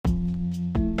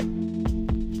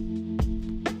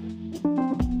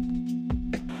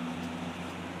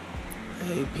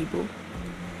people.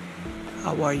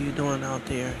 How are you doing out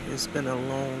there? It's been a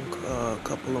long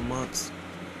couple of months,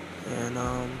 and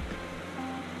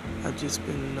I've just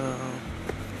been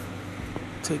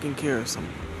taking care of some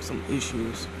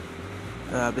issues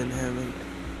that I've been having.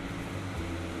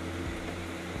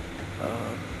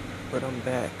 But I'm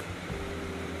back,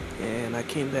 and I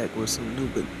came back with some new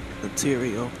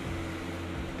material.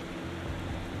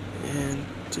 And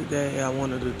today I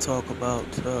wanted to talk about,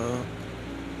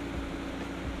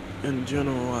 in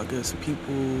general, I guess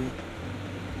people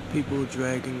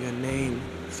dragging your name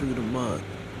through the mud.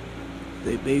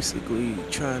 They basically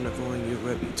trying to ruin your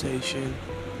reputation.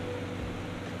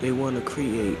 They want to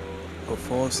create a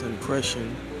false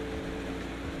impression.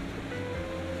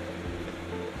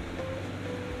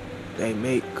 They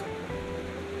make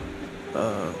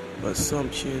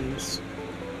assumptions,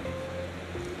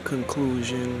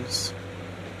 conclusions.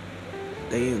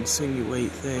 They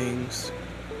insinuate things.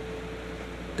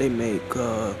 They make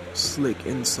slick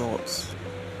insults.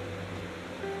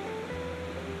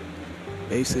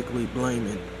 Basically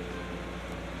blaming.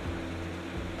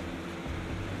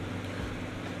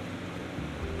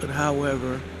 But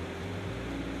however,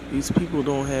 these people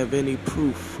don't have any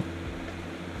proof,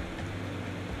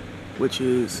 which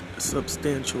is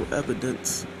substantial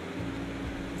evidence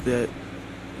that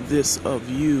this of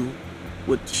you,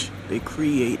 which they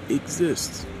create,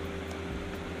 exists.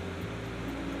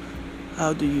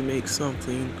 How do you make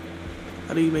something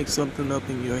up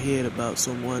in your head about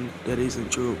someone that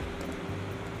isn't true?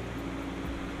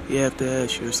 You have to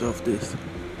ask yourself this.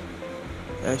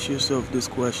 Ask yourself this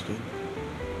question.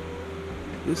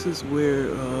 This is where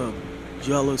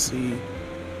jealousy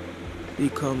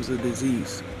becomes a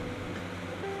disease.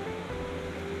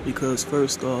 Because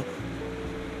first off,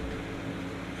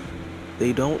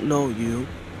 they don't know you,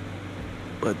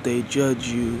 but they judge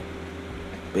you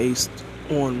based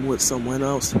on what someone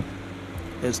else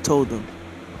has told them.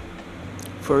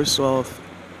 First off,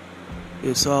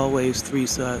 it's always three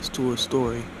sides to a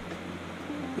story.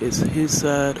 It's his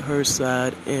side, her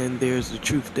side, and there's the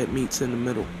truth that meets in the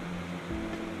middle.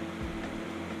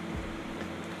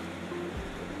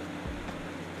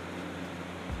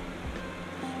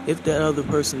 If that other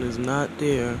person is not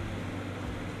there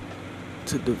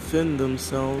to defend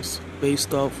themselves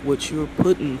based off what you're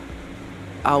putting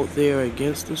out there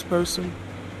against this person,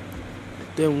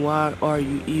 then why are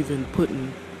you even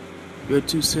putting your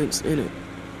 2 cents in it?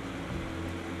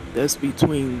 That's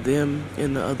between them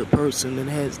and the other person and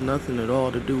has nothing at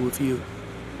all to do with you.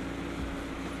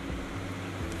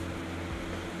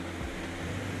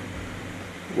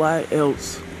 Why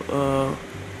else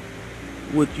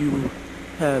would you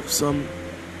have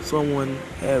someone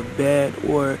have bad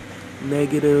or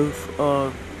negative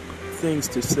things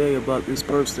to say about this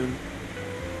person,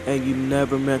 and you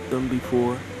never met them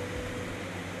before?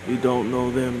 You don't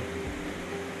know them,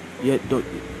 yet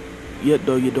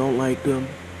though you don't like them,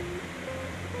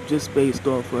 just based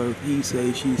off of he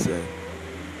say, she say.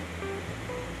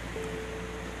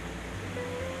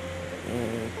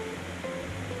 And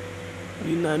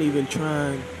you're not even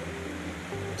trying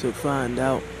to find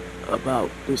out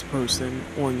about this person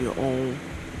on your own.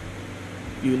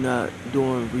 You're not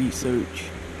doing research,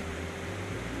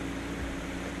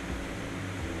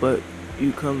 but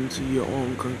you come to your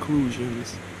own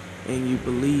conclusions and you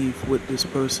believe what this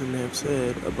person have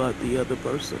said about the other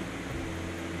person,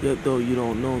 yet though you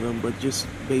don't know them, but just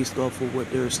based off of what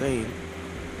they're saying,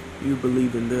 you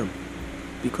believe in them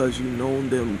because you know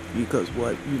them. Because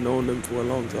what? You know them for a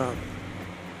long time,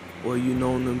 or you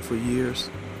know them for years.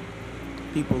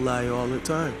 People lie all the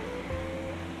time.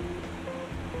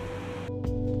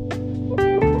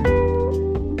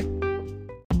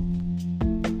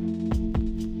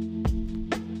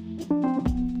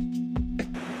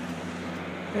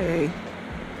 Hey,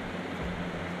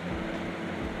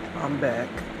 I'm back.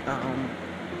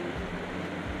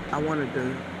 I wanted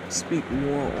to speak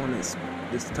more on this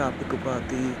topic about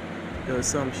the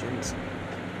assumptions,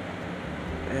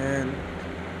 and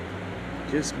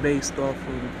just based off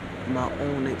of my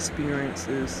own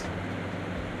experiences,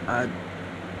 I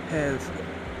have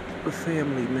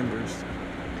family members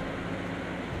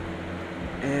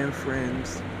and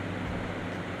friends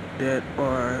that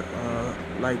are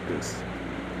like this.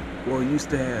 Well, used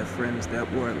to have friends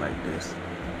that were like this.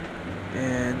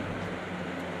 And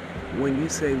when you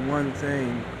say one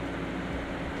thing,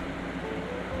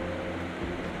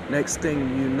 next thing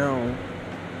you know,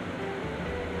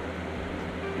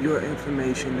 your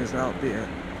information is out there.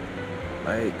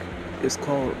 Like, it's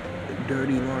called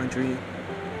dirty laundry.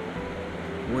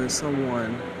 When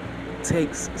someone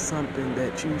takes something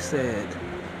that you said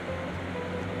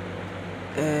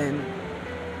and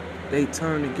they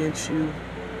turn against you,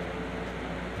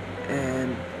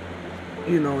 and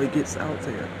it gets out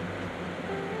there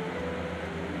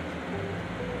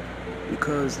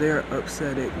because they're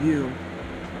upset at you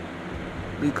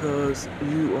because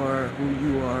you are who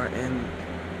you are,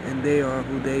 and they are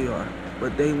who they are,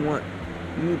 but they want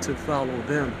you to follow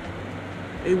them.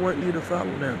 They want you to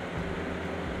follow them.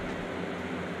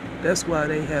 That's why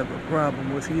they have a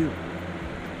problem with you.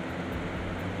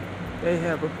 They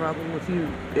have a problem with you.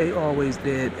 They always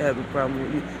did have a problem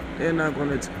with you. They're not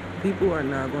going to, people are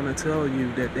not going to tell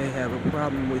you that they have a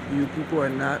problem with you. People are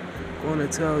not going to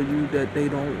tell you that they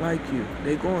don't like you.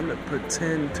 They're going to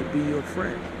pretend to be your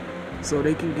friend so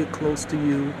they can get close to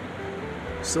you,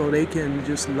 so they can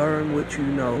just learn what you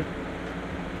know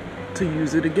to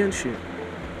use it against you.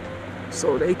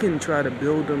 So they can try to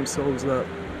build themselves up.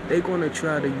 They're going to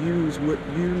try to use what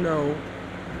you know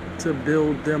to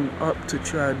build them up, to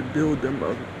try to build them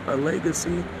a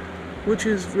legacy, which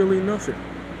is really nothing.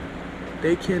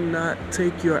 They cannot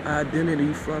take your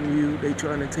identity from you. They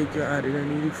trying to take your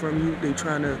identity from you. They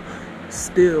trying to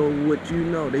steal what you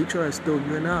know. They try to steal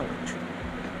your knowledge,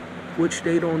 which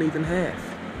they don't even have.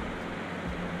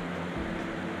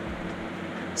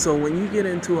 So when you get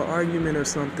into an argument or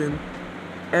something,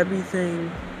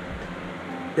 everything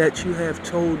that you have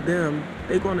told them,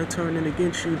 they're going to turn it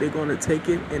against you. They're going to take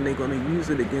it and they're going to use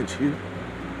it against you.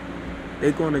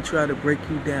 They're going to try to break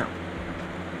you down.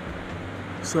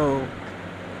 So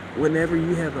whenever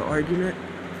you have an argument,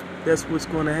 that's what's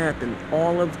going to happen.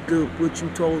 All of what you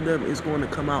told them is going to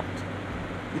come out,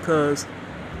 because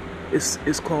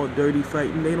it's called dirty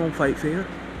fighting. They don't fight fair.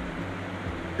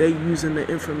 They using the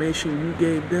information you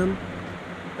gave them.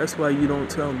 That's why you don't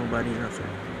tell nobody nothing.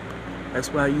 That's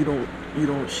why you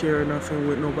don't share nothing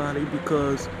with nobody,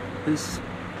 because it's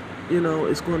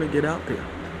going to get out there.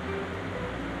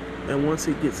 And once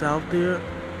it gets out there,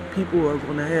 people are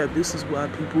going to have, this is why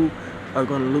people are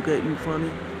going to look at you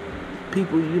funny.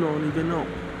 People you don't even know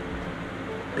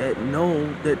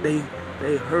that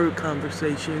they heard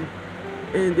conversation,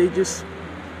 and they just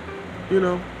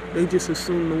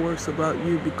assume the worst about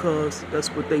you because that's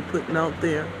what they putting out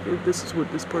there. This is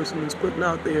what this person is putting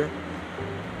out there.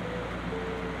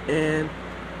 And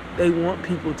they want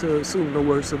people to assume the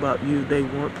worst about you. They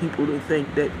want people to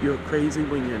think that you're crazy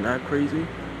when you're not crazy.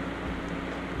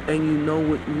 And you know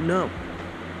what you know.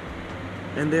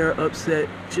 And they're upset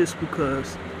just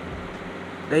because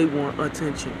they want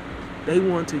attention. They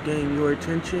want to gain your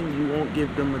attention. You won't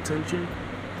give them attention.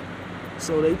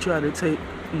 So they try to take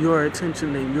your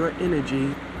attention and your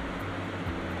energy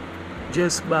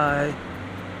just by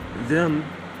them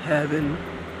having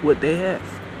what they have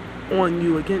on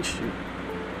you, against you.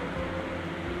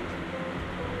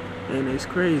 And it's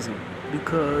crazy,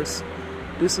 because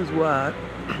this is why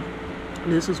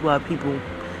people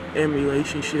in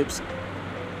relationships,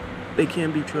 they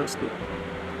can't be trusted.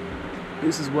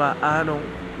 This is why I don't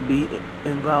be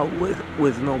involved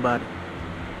with nobody.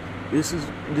 This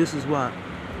is why.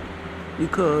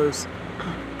 Because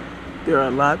there are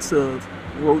lots of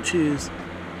roaches,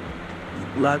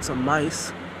 lots of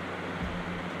mice,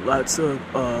 lots of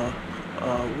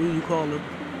what do you call them?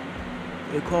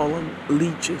 They call them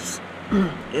leeches.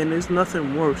 And there's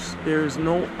nothing worse. There is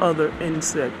no other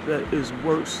insect that is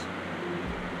worse.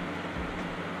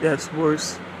 That's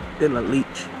worse than a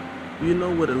leech. You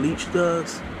know what a leech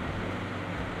does?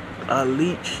 A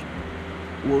leech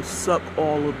will suck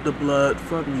all of the blood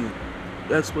from you.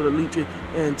 That's what a leech is,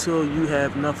 until you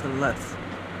have nothing left.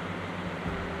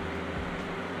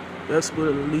 That's what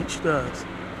a leech does.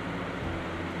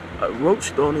 A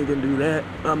roach don't even do that.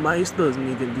 A mice doesn't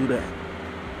even do that.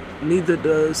 Neither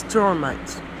does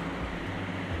termites.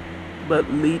 But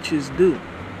leeches do.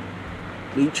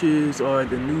 Leeches are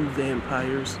the new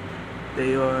vampires.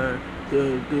 They are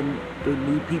the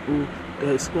new people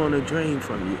that's going to drain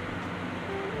from you.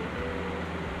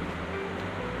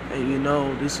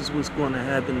 And this is what's going to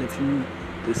happen if you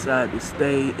decide to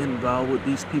stay involved with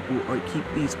these people or keep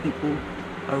these people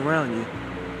around you.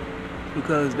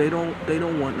 Because they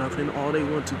don't want nothing. All they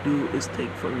want to do is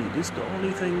take from you. This is the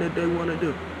only thing that they want to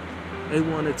do. They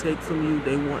want to take from you.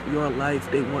 They want your life.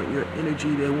 They want your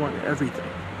energy. They want everything.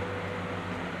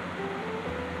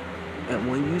 And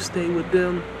when you stay with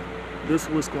them, this is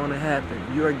what's going to happen.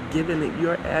 You're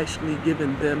actually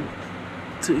giving them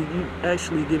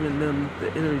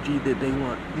the energy that they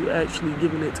want. You're actually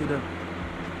giving it to them.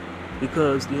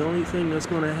 Because the only thing that's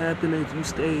going to happen is you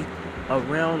stay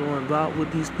around or involved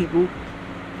with these people.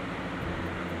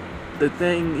 The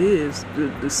thing is,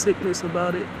 the sickness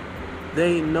about it,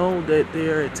 they know that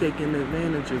they're taking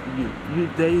advantage of you.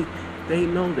 They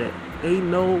know that. They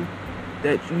know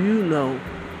that you know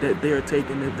that they're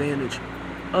taking advantage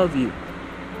of you.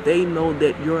 They know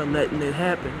that you're letting it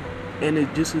happen. And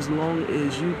it just as long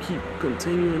as you keep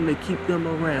continuing to keep them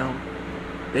around,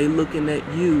 they looking at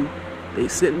you, they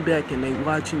sitting back and they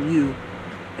watching you,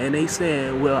 and they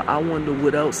saying, well, I wonder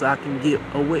what else I can get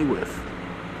away with.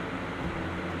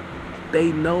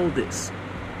 They know this.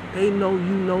 They know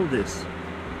you know this.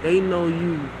 They know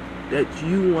that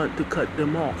you want to cut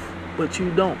them off, but you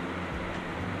don't.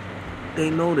 They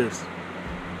know this.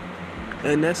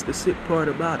 And that's the sick part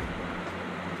about it.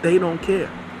 They don't care.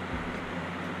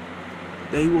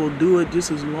 They will do it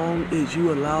just as long as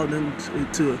you allow them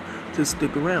to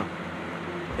stick around.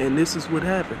 And this is what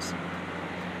happens.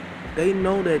 They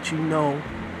know that you know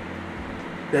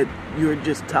that you're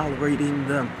just tolerating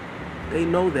them. They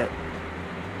know that.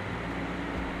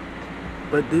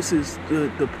 But this is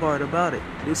the part about it.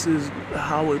 This is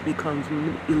how it becomes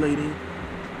manipulating,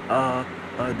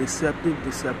 deceptive,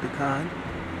 Decepticon,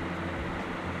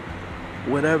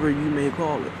 whatever you may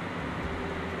call it.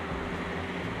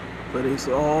 But it's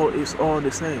all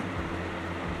the same.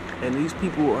 And these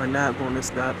people are not going to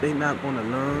stop. They're not going to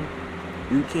learn.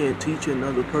 You can't teach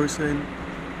another person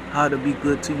how to be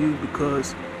good to you,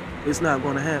 because it's not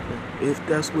going to happen. If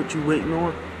that's what you're waiting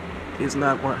on, it's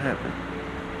not going to happen.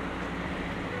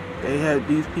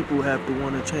 These people have to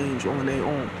want to change on their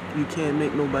own. You can't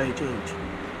make nobody change.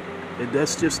 And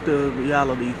that's just the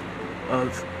reality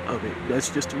of it. That's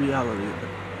just the reality of it.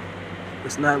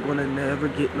 It's not going to never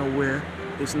get nowhere.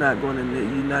 You're not going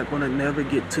to never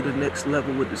get to the next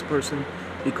level with this person,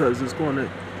 because it's going to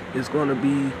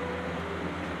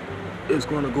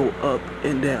go up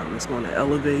and down. It's going to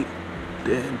elevate,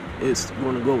 then it's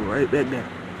going to go right back down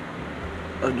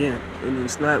again, and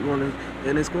it's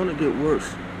going to get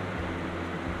worse.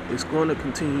 It's going to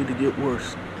continue to get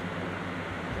worse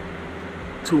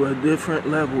to a different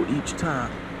level each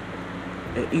time.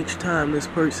 And each time this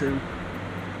person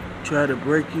try to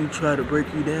break you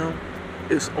down,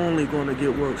 it's only going to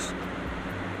get worse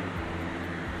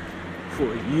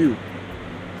for you.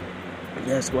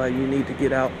 That's why you need to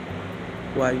get out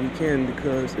while you can,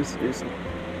 because it's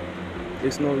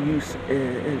no use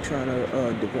in trying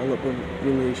to develop a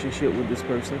relationship with this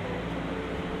person.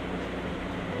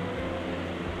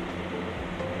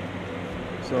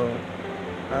 So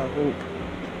I hope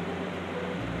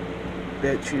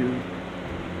that you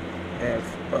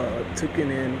have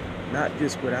taken in not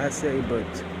just what I say, but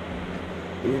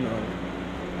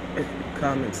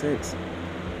common sense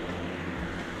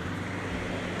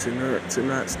to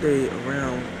not stay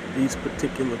around these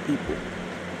particular people.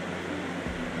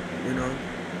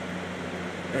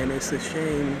 And it's a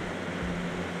shame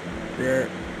that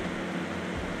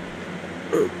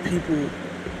people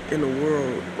in the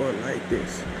world are like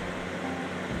this,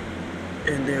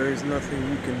 and there is nothing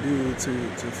you can do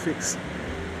to fix.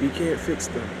 You can't fix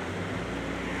them.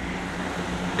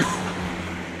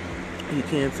 You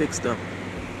can't fix them.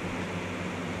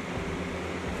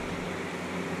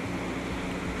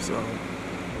 So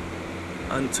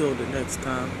until the next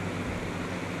time,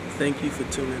 thank you for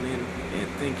tuning in, and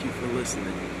thank you for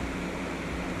listening.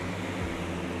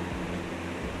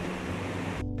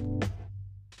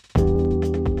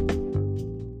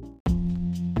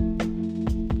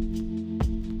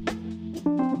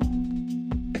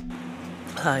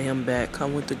 Hi, I'm back. I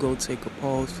went to go take a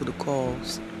pause for the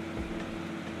calls.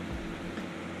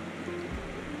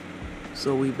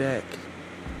 So we back,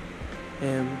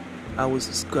 and I was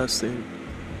discussing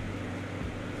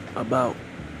about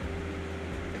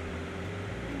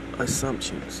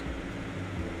assumptions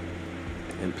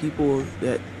and people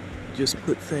that just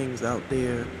put things out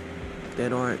there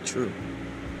that aren't true,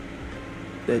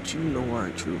 that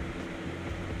aren't true.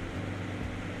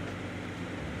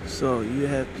 So you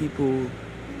have people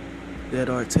that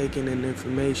are taking in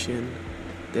information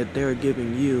that they're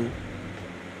giving you,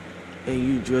 and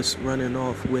you just running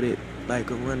off with it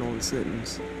like a run-on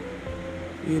sentence.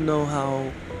 You know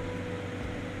how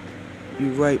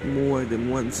you write more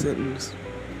than one sentence,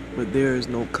 but there is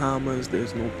no commas,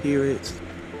 there's no periods,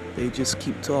 they just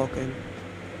keep talking?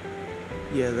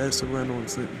 Yeah, that's a run-on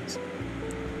sentence.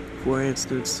 For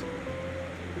instance,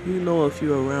 if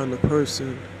you're around a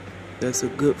person that's a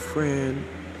good friend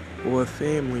or a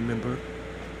family member,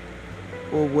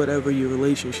 or whatever your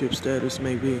relationship status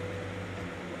may be,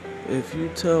 if you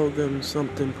tell them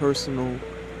something personal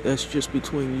that's just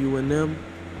between you and them,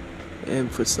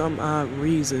 and for some odd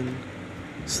reason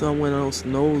someone else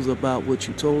knows about what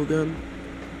you told them,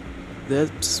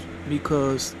 that's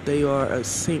because they are a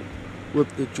sync with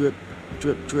the drip,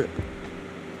 drip, drip.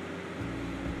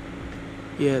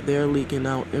 Yeah, they're leaking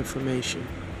out information.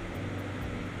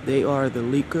 They are the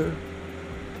leaker,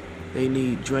 They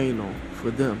need Drano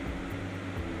for them.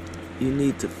 You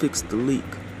need to fix the leak.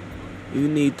 You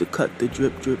need to cut the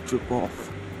drip, drip, drip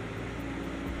off.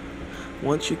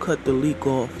 Once you cut the leak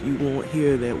off, you won't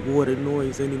hear that water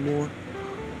noise anymore,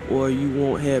 or you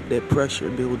won't have that pressure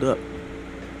build up.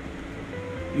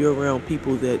 You're around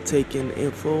people that take in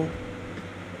info.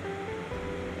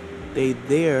 They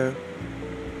there,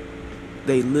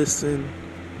 they listen.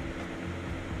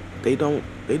 They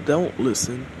don't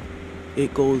listen.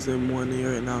 It goes in one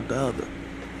ear and out the other.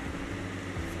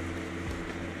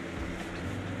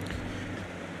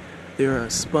 They're a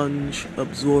sponge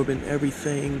absorbing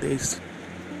everything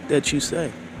that you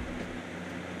say.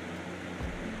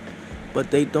 But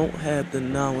they don't have the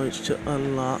knowledge to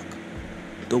unlock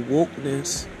the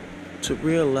wokeness, to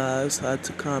realize how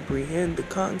to comprehend the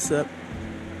concept.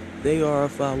 They are a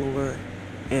follower,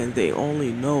 and they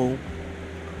only know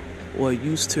or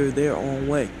used to their own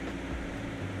way.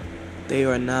 They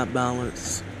are not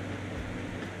balanced.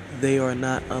 They are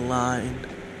not aligned.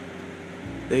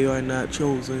 They are not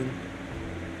chosen.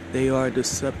 They are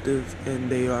deceptive, and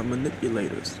they are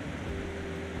manipulators.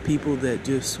 People that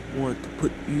just want to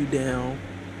put you down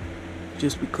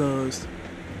just because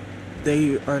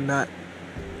they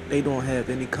don't have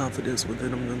any confidence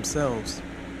within themselves,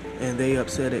 and they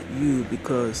upset at you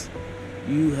because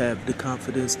you have the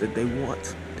confidence that they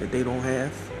want, that they don't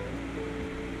have.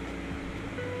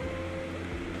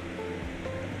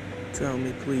 Tell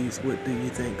me, please, what do you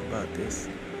think about this?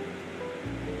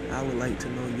 I would like to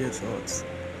know your thoughts.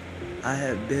 I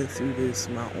have been through this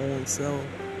my own self,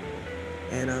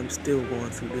 and I'm still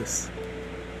going through this.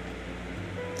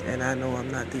 And I know I'm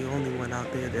not the only one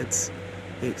out there that's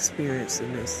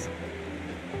experiencing this.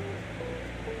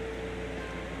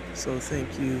 So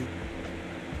thank you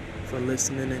for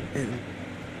listening, and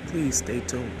please stay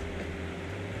tuned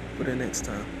for the next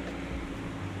time.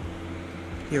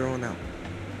 Here on out.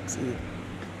 See you.